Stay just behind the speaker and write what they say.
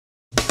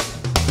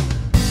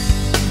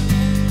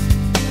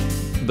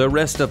The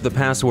rest of the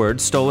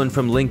passwords stolen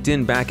from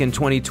LinkedIn back in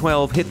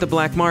 2012 hit the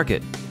black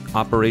market.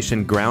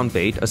 Operation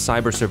Groundbait, a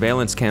cyber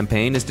surveillance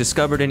campaign, is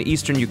discovered in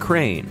eastern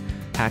Ukraine.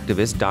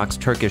 Hacktivists dox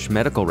Turkish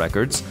medical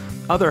records.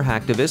 Other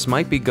hacktivists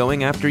might be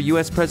going after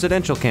U.S.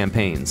 presidential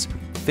campaigns.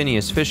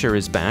 Phineas Fisher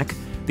is back.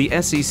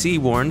 The SEC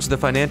warns the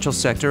financial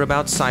sector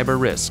about cyber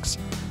risks.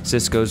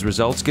 Cisco's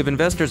results give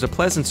investors a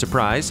pleasant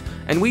surprise,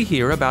 and we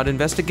hear about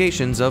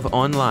investigations of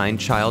online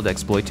child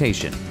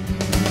exploitation.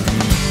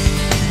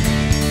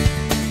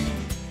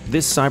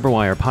 This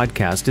CyberWire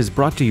podcast is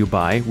brought to you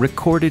by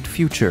Recorded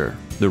Future,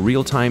 the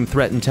real-time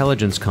threat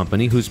intelligence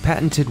company whose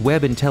patented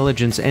web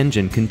intelligence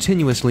engine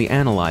continuously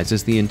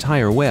analyzes the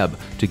entire web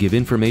to give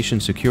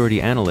information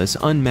security analysts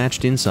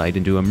unmatched insight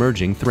into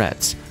emerging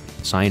threats.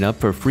 Sign up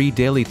for free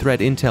daily threat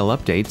intel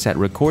updates at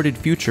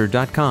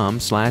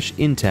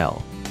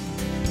recordedfuture.com/intel.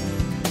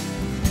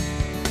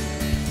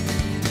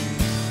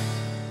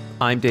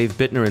 I'm Dave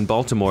Bittner in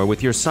Baltimore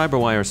with your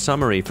CyberWire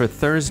summary for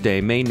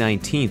Thursday, May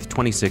 19,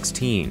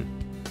 2016.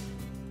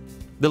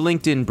 The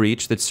LinkedIn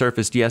breach that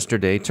surfaced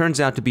yesterday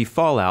turns out to be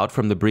fallout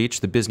from the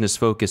breach the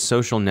business-focused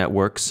social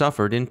network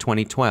suffered in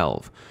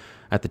 2012.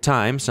 At the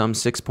time, some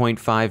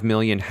 6.5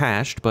 million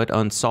hashed but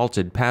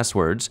unsalted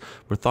passwords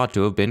were thought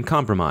to have been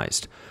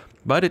compromised.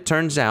 But it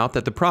turns out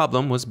that the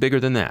problem was bigger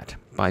than that,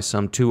 by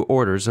some 2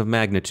 orders of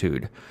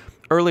magnitude.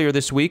 Earlier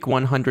this week,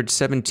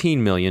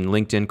 117 million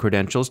LinkedIn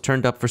credentials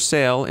turned up for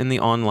sale in the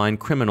online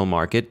criminal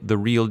market, The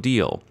Real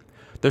Deal.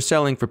 They're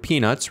selling for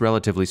peanuts,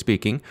 relatively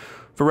speaking.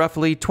 For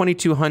roughly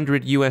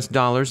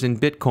 $2,200 in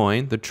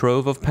Bitcoin, the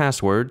trove of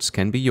passwords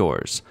can be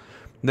yours.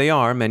 They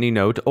are, many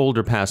note,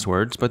 older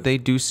passwords, but they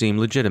do seem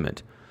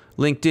legitimate.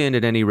 LinkedIn,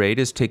 at any rate,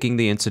 is taking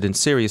the incident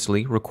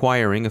seriously,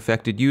 requiring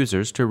affected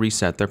users to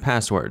reset their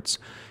passwords.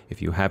 If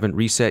you haven't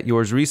reset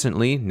yours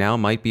recently, now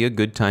might be a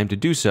good time to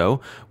do so,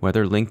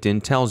 whether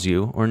LinkedIn tells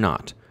you or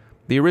not.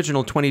 The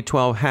original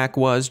 2012 hack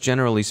was,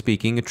 generally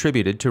speaking,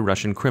 attributed to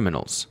Russian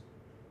criminals.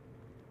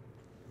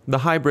 The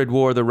hybrid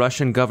war the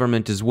Russian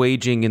government is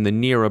waging in the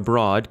near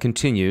abroad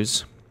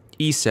continues.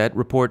 ESET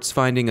reports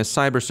finding a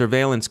cyber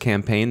surveillance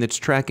campaign that's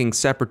tracking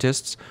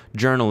separatists,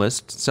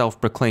 journalists,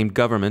 self-proclaimed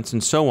governments,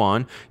 and so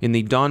on in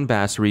the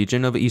Donbass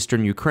region of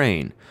eastern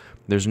Ukraine.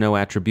 There's no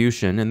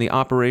attribution, and the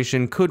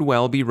operation could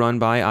well be run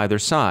by either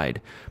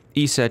side.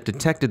 ESET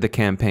detected the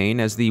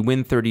campaign as the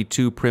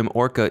Win32 Prim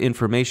Orca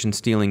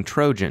information-stealing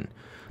Trojan.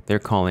 They're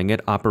calling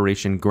it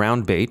Operation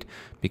Groundbait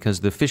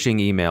because the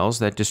phishing emails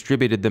that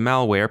distributed the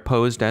malware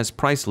posed as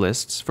price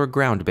lists for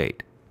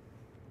groundbait.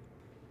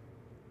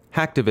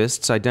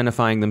 Hacktivists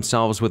identifying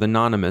themselves with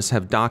Anonymous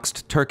have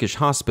doxed Turkish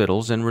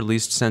hospitals and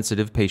released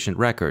sensitive patient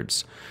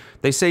records.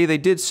 They say they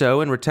did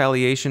so in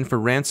retaliation for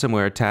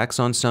ransomware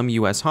attacks on some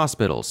U.S.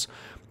 hospitals.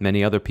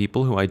 Many other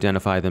people who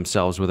identify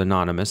themselves with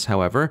Anonymous,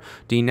 however,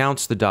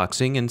 denounce the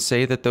doxing and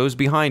say that those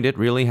behind it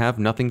really have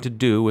nothing to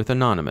do with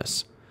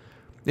Anonymous.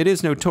 It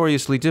is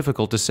notoriously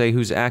difficult to say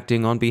who's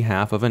acting on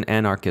behalf of an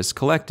anarchist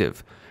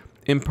collective.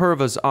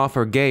 Imperva's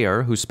Offer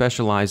Gayer, who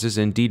specializes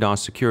in DDoS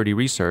security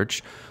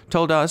research,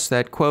 told us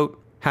that, quote,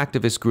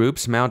 hacktivist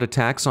groups mount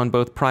attacks on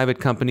both private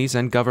companies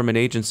and government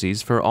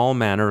agencies for all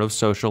manner of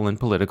social and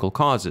political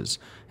causes,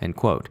 end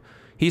quote.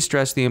 He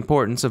stressed the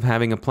importance of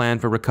having a plan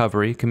for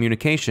recovery,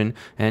 communication,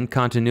 and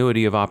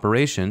continuity of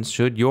operations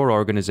should your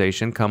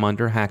organization come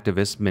under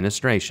hacktivist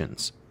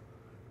ministrations.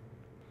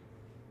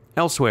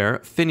 Elsewhere,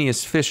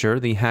 Phineas Fisher,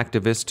 the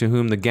hacktivist to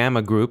whom the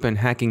Gamma Group and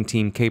hacking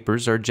team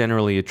capers are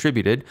generally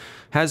attributed,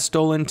 has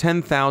stolen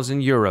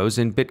 10,000 euros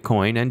in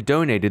Bitcoin and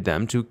donated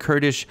them to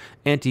Kurdish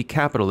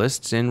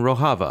anti-capitalists in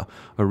Rojava,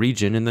 a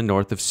region in the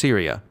north of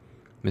Syria.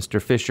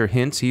 Mr. Fisher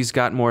hints he's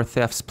got more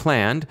thefts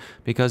planned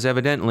because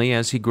evidently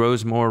as he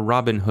grows more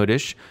Robin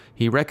Hoodish,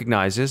 he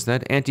recognizes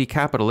that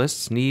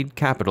anti-capitalists need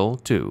capital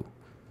too.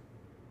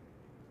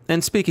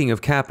 And speaking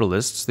of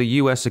capitalists, the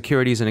U.S.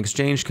 Securities and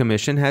Exchange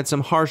Commission had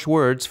some harsh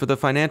words for the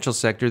financial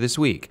sector this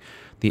week.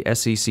 The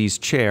SEC's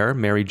chair,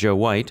 Mary Jo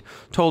White,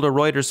 told a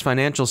Reuters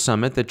financial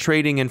summit that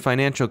trading and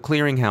financial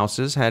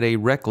clearinghouses had a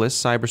reckless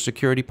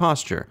cybersecurity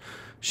posture.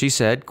 She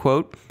said,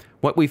 quote,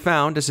 what we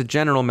found as a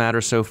general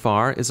matter so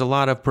far is a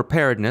lot of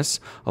preparedness,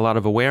 a lot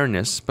of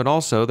awareness, but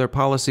also their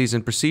policies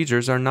and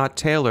procedures are not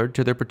tailored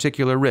to their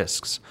particular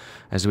risks.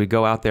 As we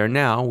go out there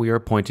now, we are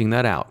pointing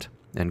that out,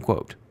 end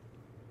quote.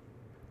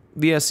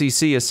 The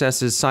SEC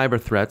assesses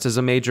cyber threats as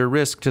a major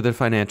risk to the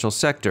financial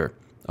sector.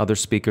 Other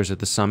speakers at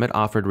the summit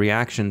offered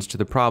reactions to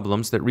the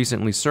problems that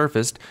recently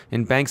surfaced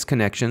in banks'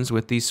 connections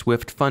with the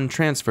SWIFT fund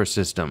transfer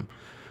system.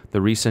 The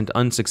recent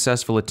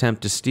unsuccessful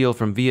attempt to steal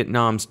from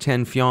Vietnam's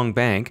Ten Phuong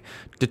Bank,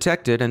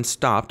 detected and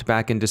stopped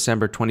back in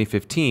December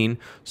 2015,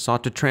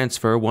 sought to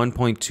transfer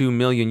 1.2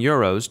 million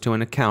euros to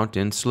an account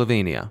in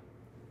Slovenia.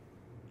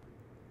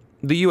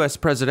 The U.S.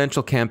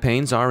 presidential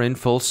campaigns are in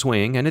full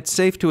swing, and it's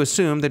safe to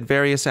assume that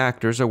various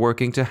actors are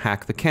working to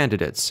hack the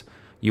candidates.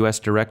 U.S.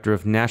 Director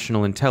of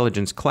National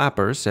Intelligence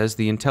Clapper says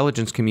the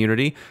intelligence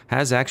community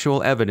has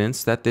actual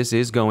evidence that this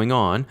is going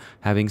on,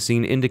 having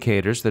seen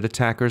indicators that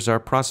attackers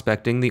are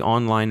prospecting the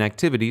online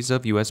activities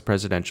of U.S.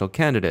 presidential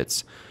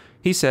candidates.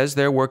 He says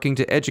they're working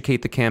to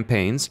educate the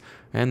campaigns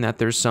and that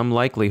there's some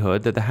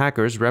likelihood that the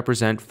hackers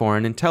represent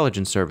foreign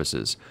intelligence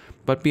services.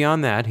 But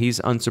beyond that, he's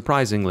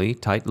unsurprisingly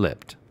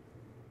tight-lipped.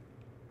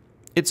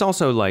 It's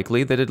also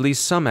likely that at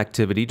least some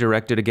activity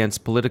directed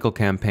against political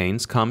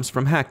campaigns comes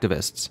from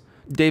hacktivists.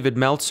 David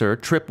Meltzer,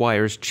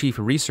 Tripwire's chief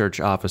research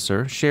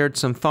officer, shared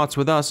some thoughts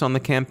with us on the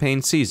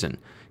campaign season.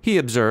 He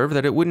observed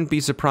that it wouldn't be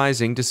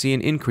surprising to see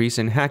an increase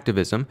in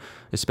hacktivism,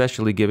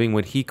 especially given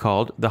what he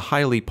called the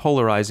highly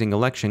polarizing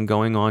election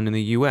going on in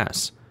the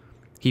U.S.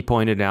 He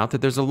pointed out that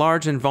there's a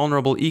large and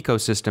vulnerable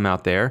ecosystem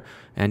out there,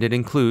 and it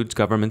includes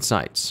government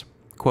sites.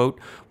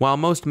 Quote, while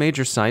most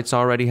major sites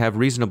already have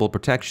reasonable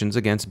protections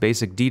against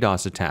basic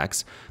DDoS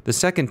attacks, the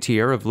second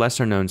tier of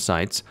lesser-known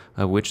sites,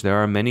 of which there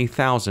are many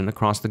thousand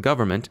across the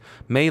government,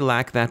 may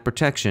lack that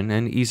protection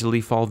and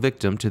easily fall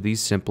victim to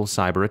these simple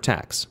cyber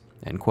attacks.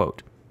 End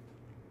quote.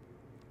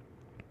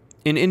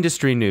 In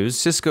industry news,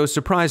 Cisco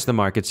surprised the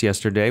markets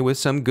yesterday with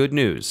some good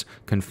news,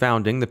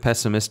 confounding the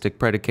pessimistic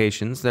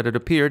predications that had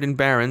appeared in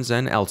Barron's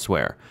and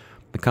elsewhere.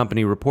 The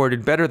company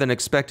reported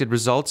better-than-expected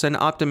results and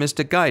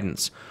optimistic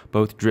guidance,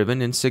 both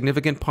driven in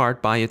significant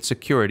part by its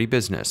security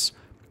business.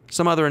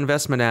 Some other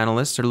investment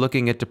analysts are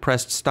looking at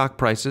depressed stock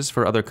prices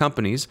for other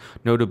companies,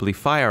 notably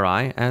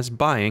FireEye, as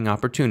buying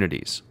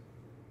opportunities.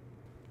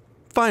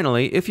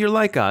 Finally, if you're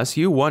like us,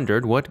 you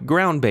wondered what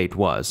ground bait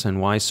was and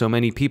why so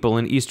many people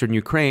in eastern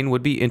Ukraine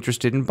would be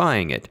interested in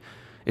buying it.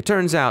 It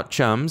turns out,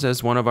 chums,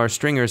 as one of our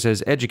stringers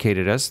has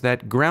educated us,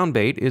 that ground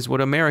bait is what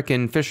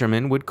American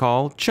fishermen would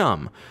call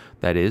chum.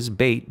 That is,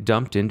 bait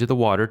dumped into the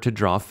water to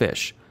draw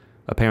fish.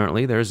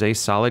 Apparently, there's a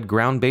solid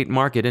ground bait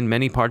market in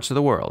many parts of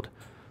the world.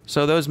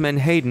 So those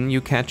menhaden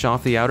you catch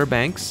off the Outer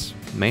Banks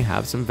may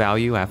have some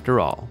value after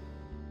all.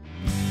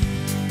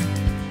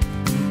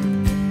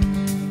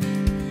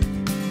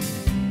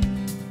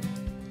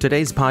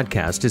 Today's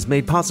podcast is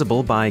made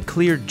possible by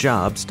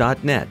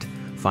clearedjobs.net.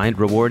 Find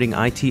rewarding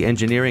IT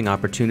engineering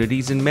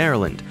opportunities in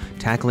Maryland,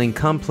 tackling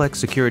complex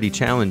security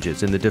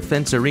challenges in the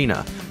defense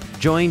arena.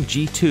 Join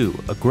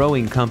G2, a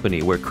growing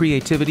company where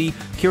creativity,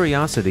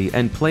 curiosity,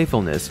 and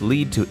playfulness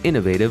lead to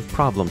innovative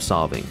problem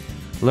solving.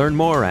 Learn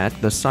more at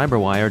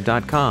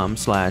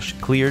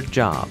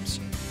thecyberwire.com/clearedjobs.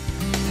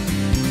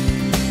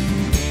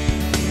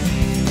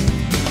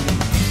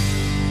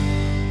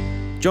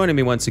 Joining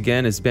me once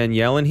again is Ben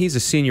Yellen. He's a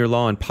senior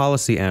law and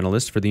policy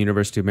analyst for the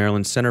University of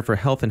Maryland Center for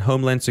Health and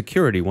Homeland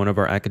Security, one of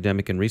our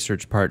academic and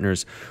research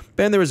partners.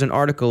 Ben, there was an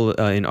article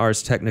in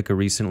Ars Technica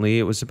recently.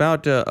 It was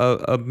about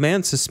a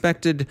man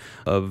suspected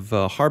of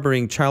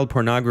harboring child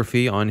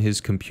pornography on his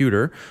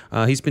computer.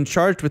 He's been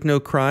charged with no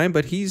crime,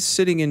 but he's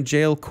sitting in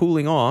jail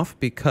cooling off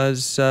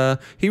because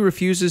he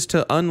refuses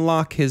to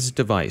unlock his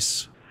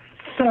device.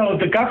 So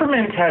the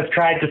government has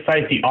tried to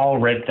cite the All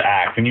Writs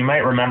Act, and you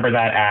might remember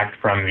that act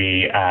from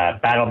the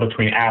battle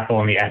between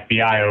Apple and the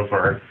FBI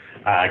over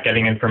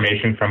getting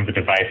information from the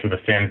device of the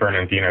San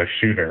Bernardino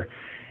shooter.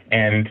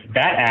 And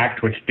that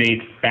act, which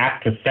dates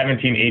back to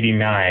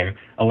 1789,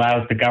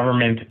 allows the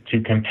government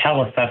to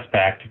compel a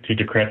suspect to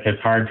decrypt his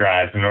hard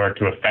drives in order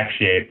to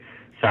effectuate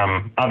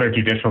some other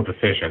judicial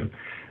decision.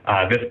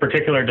 This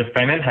particular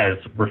defendant has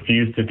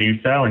refused to do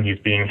so, and he's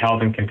being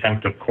held in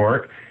contempt of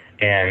court.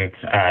 And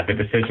the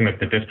decision of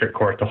the district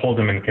court to hold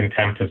him in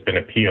contempt has been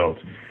appealed.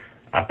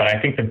 But I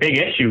think the big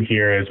issue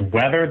here is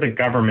whether the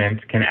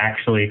government can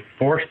actually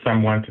force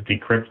someone to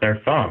decrypt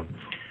their phone.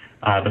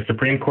 The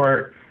Supreme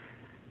Court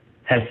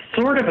has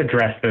sort of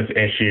addressed this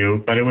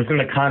issue, but it was in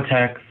the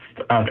context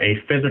of a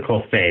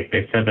physical safe.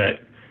 They said that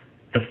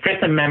the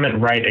Fifth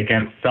Amendment right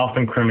against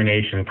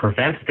self-incrimination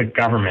prevents the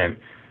government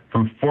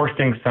from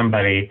forcing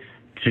somebody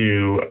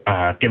to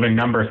give a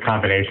numbers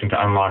combination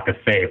to unlock a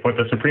safe. What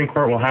the Supreme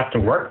Court will have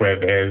to work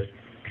with is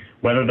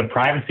whether the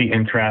privacy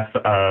interests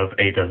of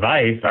a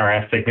device are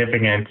as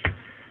significant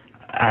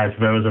as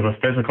those of a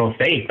physical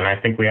safe. And I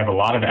think we have a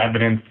lot of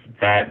evidence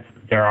that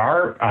there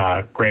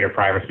are greater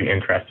privacy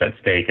interests at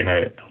stake in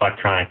an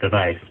electronic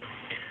device.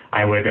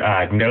 I would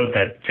note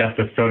that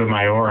Justice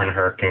Sotomayor in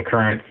her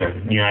concurrence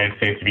in United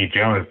States v.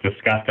 Jones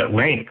discussed at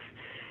length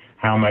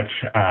how much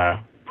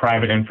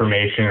private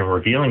information and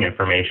revealing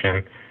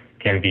information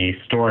can be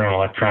stored on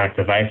electronic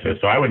devices.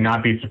 So I would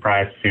not be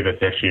surprised to see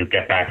this issue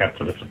get back up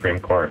to the Supreme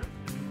Court.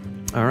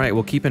 All right,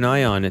 we'll keep an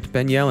eye on it.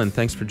 Ben Yellen,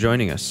 thanks for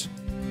joining us.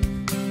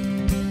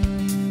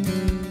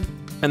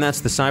 And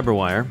that's the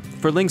CyberWire.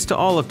 For links to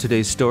all of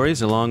today's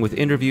stories, along with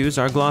interviews,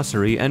 our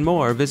glossary, and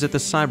more, visit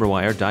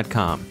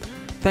thecyberwire.com.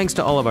 Thanks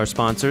to all of our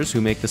sponsors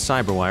who make the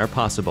CyberWire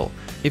possible.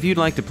 If you'd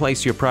like to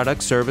place your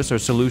product, service, or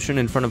solution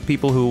in front of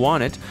people who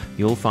want it,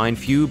 you'll find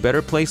few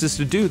better places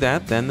to do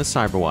that than the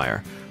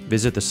CyberWire.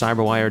 Visit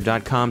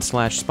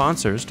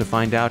thecyberwire.com/sponsors to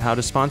find out how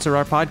to sponsor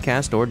our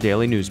podcast or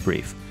daily news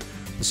brief.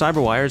 The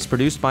CyberWire is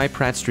produced by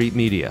Pratt Street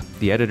Media.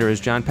 The editor is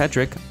John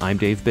Petrick. I'm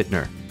Dave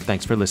Bittner.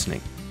 Thanks for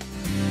listening.